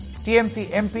TMC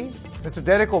MP, Mr.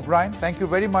 Derek O'Brien. Thank you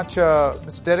very much,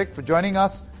 Mr. Derek, for joining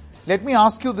us. Let me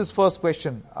ask you this first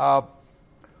question.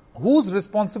 Whose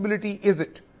responsibility is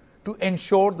it to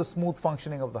ensure the smooth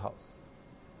functioning of the House?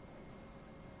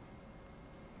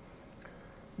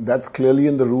 That's clearly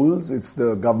in the rules. It's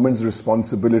the government's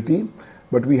responsibility.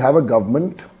 But we have a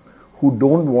government who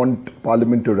don't want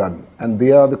Parliament to run. And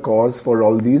they are the cause for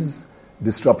all these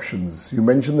disruptions. You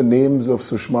mentioned the names of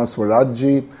Sushma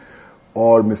Swaraj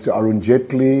or Mr. Arun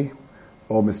Jaitley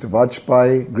or Mr.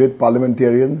 Vajpayee, great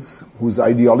parliamentarians whose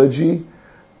ideology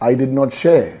I did not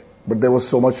share. But there was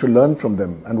so much to learn from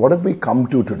them. And what have we come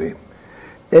to today?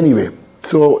 Anyway,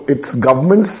 so it's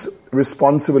government's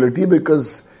responsibility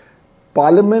because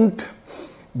government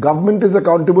is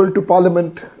accountable to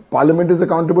Parliament. Parliament is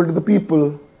accountable to the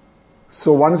people.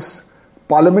 So once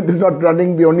Parliament is not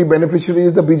running, the only beneficiary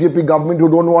is the BJP government who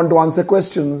don't want to answer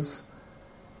questions.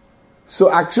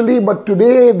 So actually, but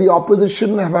today the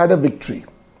opposition have had a victory.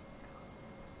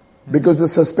 Because the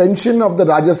suspension of the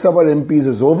Rajya Sabha MPs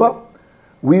is over.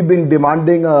 We've been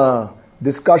demanding a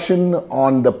discussion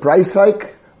on the price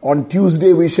hike. On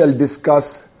Tuesday, we shall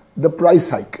discuss the price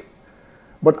hike.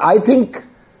 But I think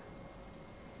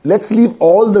let's leave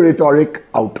all the rhetoric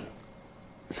out.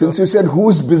 Since you said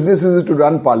whose business is it to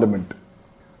run Parliament?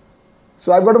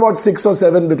 So I've got about 6 or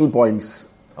 7 little points.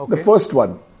 Okay. The first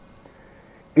one,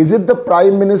 is it the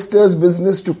Prime Minister's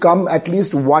business to come at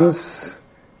least once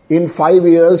in 5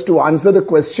 years to answer the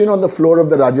question on the floor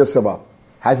of the Rajya Sabha?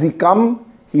 Has he come?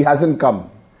 He hasn't come.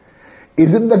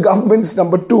 Is it the government's,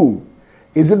 number 2,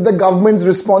 is it the government's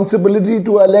responsibility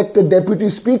to elect a deputy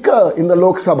speaker in the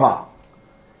Lok Sabha?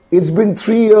 It's been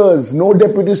 3 years, no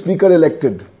deputy speaker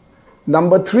elected.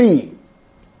 Number 3,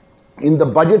 in the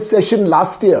budget session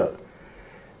last year,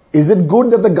 is it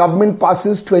good that the government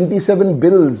passes 27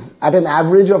 bills at an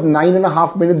average of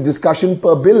 9.5 minutes discussion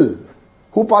per bill?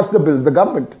 Who passed the bills? The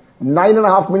government.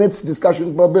 9.5 minutes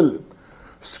discussion per bill.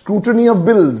 Scrutiny of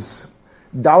bills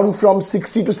down from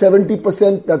 60 to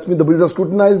 70%. That's mean the bills are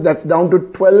scrutinized. That's down to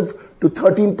 12 to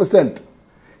 13%.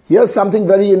 Here's something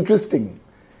very interesting.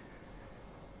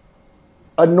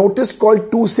 A notice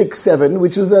called 267,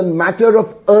 which is a matter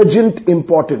of urgent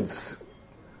importance.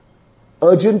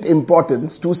 Urgent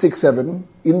importance, 267.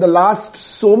 In the last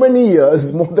so many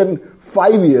years, more than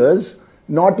 5 years,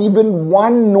 not even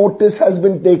one notice has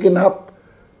been taken up,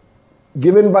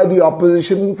 given by the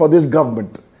opposition for this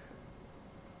government.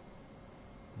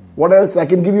 What else? I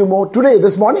can give you more. Today,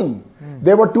 this morning,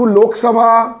 there were 2 Lok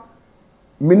Sabha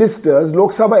ministers,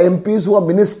 Lok Sabha MPs who are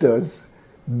ministers.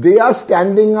 They are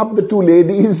standing up, the 2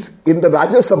 ladies in the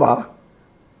Rajya Sabha.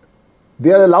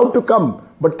 They are allowed to come.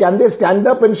 But can they stand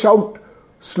up and shout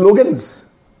slogans?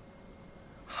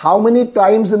 How many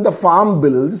times in the farm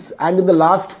bills and in the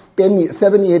last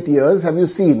 7-8 years have you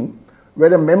seen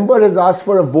where a member has asked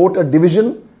for a vote, a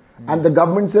division, and the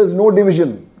government says no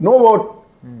division, no vote,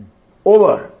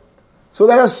 over. So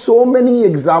there are so many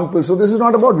examples. So this is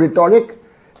not about rhetoric.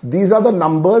 These are the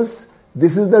numbers.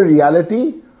 This is the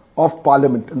reality of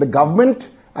Parliament. And the government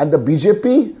and the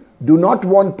BJP do not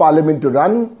want Parliament to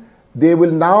run. They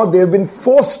have been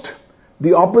forced.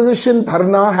 The opposition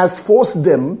dharna has forced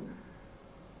them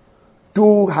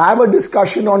to have a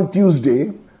discussion on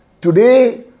Tuesday.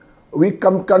 Today, we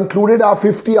concluded our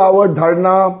 50-hour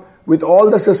dharna with all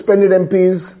the suspended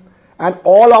MPs and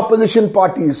all opposition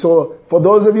parties. So, for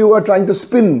those of you who are trying to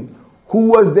spin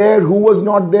who was there, who was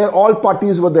not there, all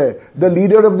parties were there. The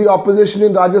leader of the opposition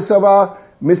in Rajya Sabha,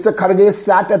 Mr. Kharge,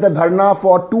 sat at the dharna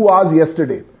for 2 hours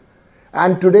yesterday.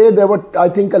 And today there were, I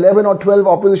think, 11 or 12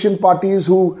 opposition parties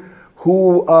who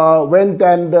went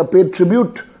and paid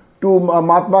tribute to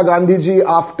Mahatma Gandhiji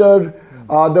after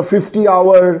the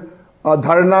 50-hour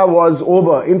dharna was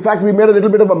over. In fact, we made a little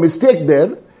bit of a mistake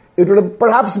there. It would have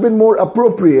perhaps been more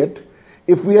appropriate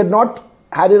if we had not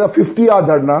had it a 50-hour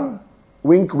dharna,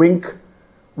 wink, wink.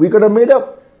 We could have made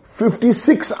a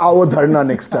 56-hour dharna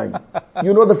next time.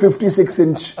 You know the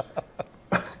 56-inch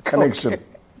connection.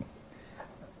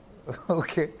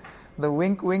 Okay. The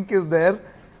wink is there.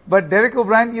 But Derek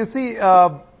O'Brien, you see,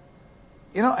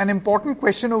 an important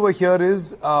question over here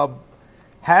is,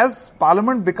 has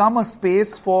Parliament become a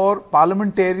space for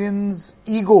parliamentarians'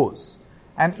 egos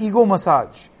and ego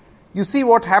massage? You see,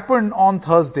 what happened on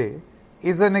Thursday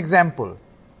is an example.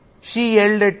 She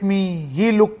yelled at me,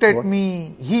 he looked at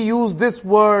me, he used this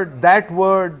word, that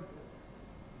word,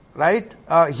 right?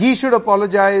 He should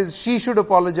apologize, she should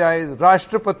apologize,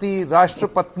 Rashtrapati,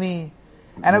 Rashtrapatni,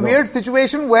 and a weird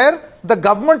situation where the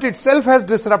government itself has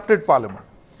disrupted Parliament.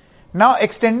 Now,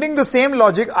 extending the same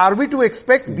logic, are we to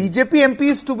expect BJP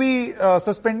MPs to be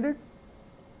suspended?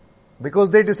 Because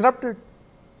they disrupted.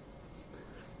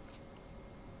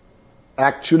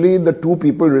 actually the two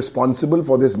people responsible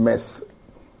for this mess.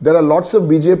 There are lots of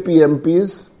BJP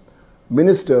MPs,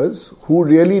 ministers, who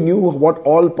really knew what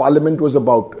all Parliament was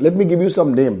about. Let me give you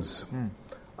some names.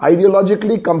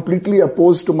 Ideologically completely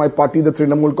opposed to my party, the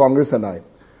Trinamool Congress and I.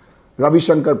 Ravi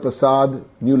Shankar Prasad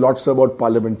knew lots about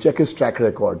Parliament, check his track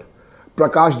record.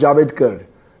 Prakash Javadekar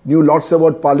knew lots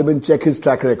about Parliament, check his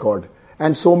track record.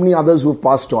 And so many others who've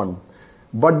passed on.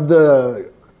 But the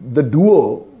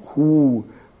duo who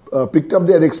picked up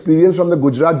their experience from the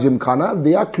Gujarat Gymkhana,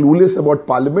 they are clueless about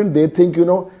Parliament. They think,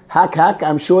 hack.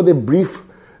 I'm sure they brief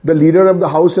the leader of the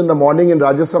house in the morning in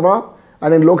Rajya Sabha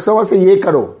and in Lok Sabha say, ye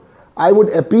karo. I would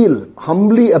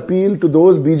humbly appeal to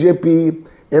those BJP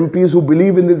MPs who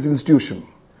believe in this institution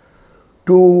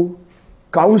to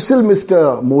counsel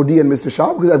Mr. Modi and Mr.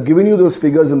 Shah, because I've given you those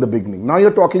figures in the beginning. Now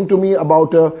you're talking to me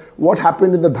about what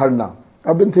happened in the Dharna.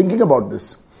 I've been thinking about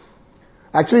this.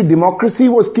 Actually, democracy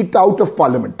was kicked out of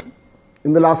Parliament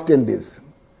in the last 10 days.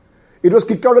 It was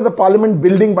kicked out of the Parliament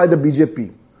building by the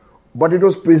BJP, but it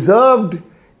was preserved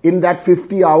in that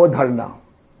 50-hour Dharna.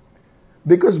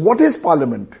 Because what is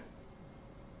Parliament?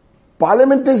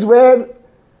 Parliament is where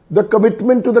the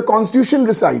commitment to the Constitution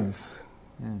resides.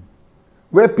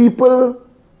 Where people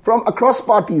from across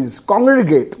parties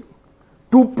congregate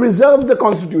to preserve the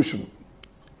Constitution.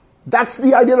 That's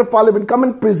the idea of Parliament. Come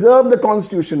and preserve the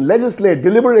Constitution, legislate,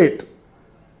 deliberate,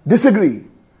 disagree.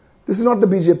 This is not the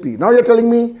BJP. Now you're telling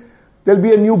me there'll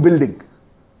be a new building.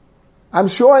 I'm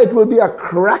sure it will be a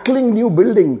crackling new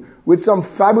building with some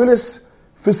fabulous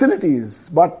facilities,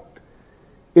 but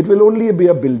it will only be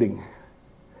a building.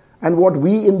 And what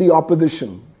we in the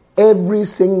opposition, every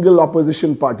single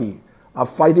opposition party, are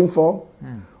fighting for,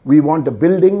 we want a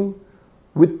building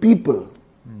with people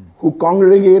who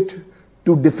congregate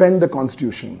to defend the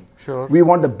Constitution. Sure. We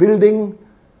want a building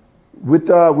with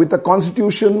a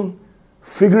Constitution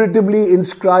figuratively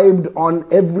inscribed on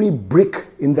every brick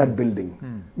in that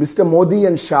building. Mr. Modi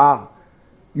and Shah,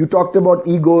 you talked about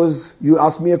egos. You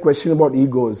asked me a question about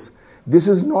egos. This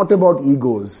is not about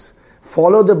egos.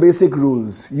 Follow the basic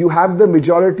rules. You have the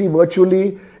majority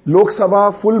virtually. Lok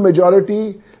Sabha, full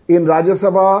majority. In Rajya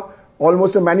Sabha,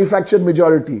 almost a manufactured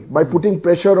majority by putting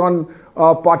pressure on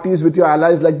parties with your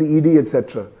allies like the ED,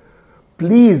 etc.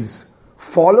 Please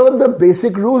follow the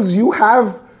basic rules. You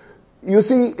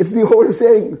see, it's the whole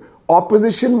saying,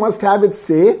 opposition must have its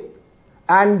say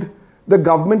and the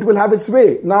government will have its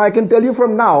way. Now I can tell you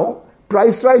from now,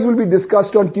 price rise will be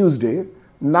discussed on Tuesday.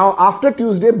 Now after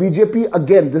Tuesday, BJP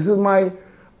again, this is my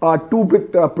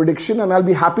two-bit prediction and I'll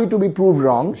be happy to be proved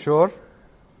wrong. Sure.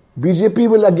 BJP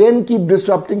will again keep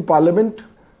disrupting Parliament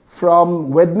from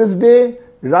Wednesday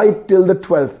right till the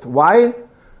 12th. Why?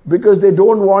 Because they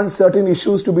don't want certain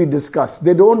issues to be discussed.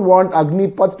 They don't want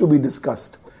Agnipath to be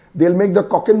discussed. They'll make the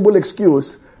cock and bull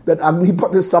excuse that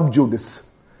Agnipath is sub judice.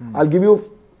 I'll give you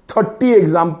 30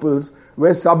 examples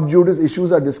where sub judice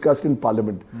issues are discussed in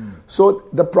Parliament. So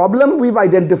the problem we've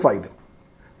identified.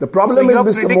 The problem is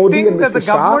Mr. Modi and Mr. Shah. That the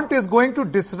government is going to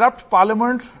disrupt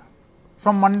Parliament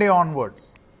from Monday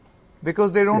onwards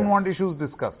because they don't want issues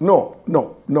discussed. No.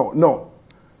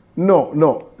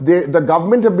 The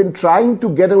government have been trying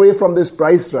to get away from this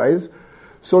price rise.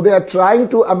 So they are trying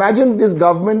to imagine this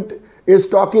government is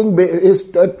talking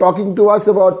to us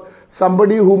about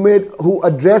somebody who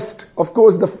addressed, of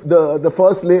course, the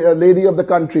first lady of the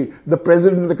country, the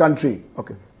president of the country.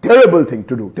 Okay, terrible thing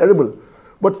to do, terrible.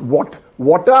 But what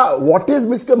is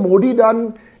Mr. Modi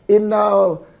done in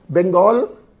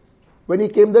Bengal when he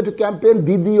came there to campaign?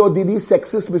 Didi,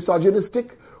 sexist,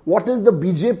 misogynistic. What is the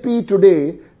BJP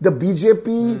today? The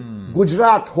BJP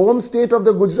Gujarat, home state of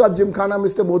the Gujarat Gymkhana,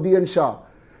 Mr. Modi and Shah.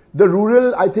 The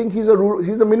rural, I think he's a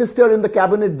minister in the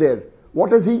cabinet there.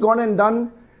 What has he gone and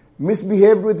done?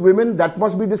 Misbehaved with women. That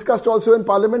must be discussed also in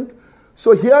Parliament.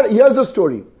 So here's the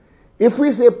story. If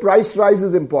we say price rise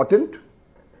is important,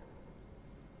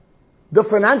 the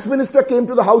finance minister came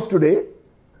to the house today.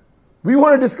 We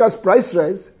want to discuss price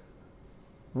rise.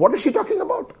 What is she talking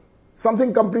about?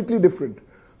 Something completely different.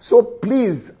 So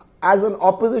please, as an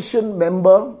opposition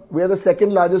member, we are the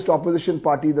second largest opposition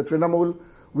party, the Trinamool.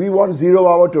 We want 0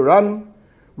 hour to run.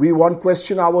 We want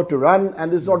question hour to run.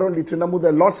 And it's not only Trinamool,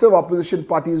 there are lots of opposition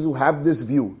parties who have this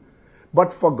view.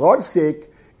 But for God's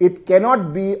sake, it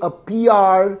cannot be a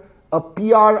PR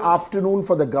afternoon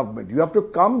for the government. You have to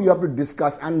come, you have to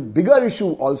discuss. And bigger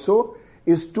issue also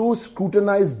is to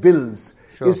scrutinize bills,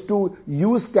 is to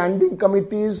use standing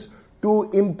committees to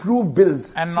improve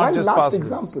bills. And not just pass bills.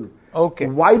 Example. Okay.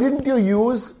 Why didn't you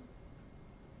use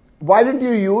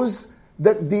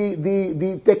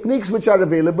the techniques which are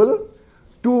available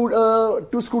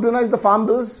to scrutinize the farm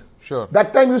bills. Sure.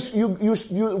 That time,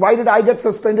 why did I get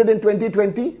suspended in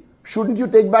 2020? Shouldn't you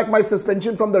take back my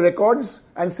suspension from the records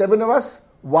and 7 of us?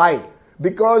 Why?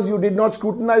 Because you did not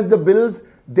scrutinize the bills.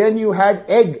 Then you had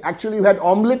actually you had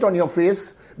omelette on your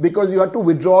face because you had to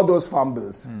withdraw those farm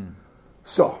bills.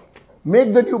 So,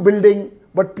 make the new building,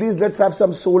 but please let's have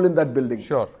some soul in that building.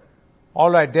 Sure.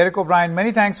 All right, Derek O'Brien,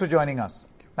 many thanks for joining us.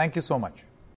 Thank you so much.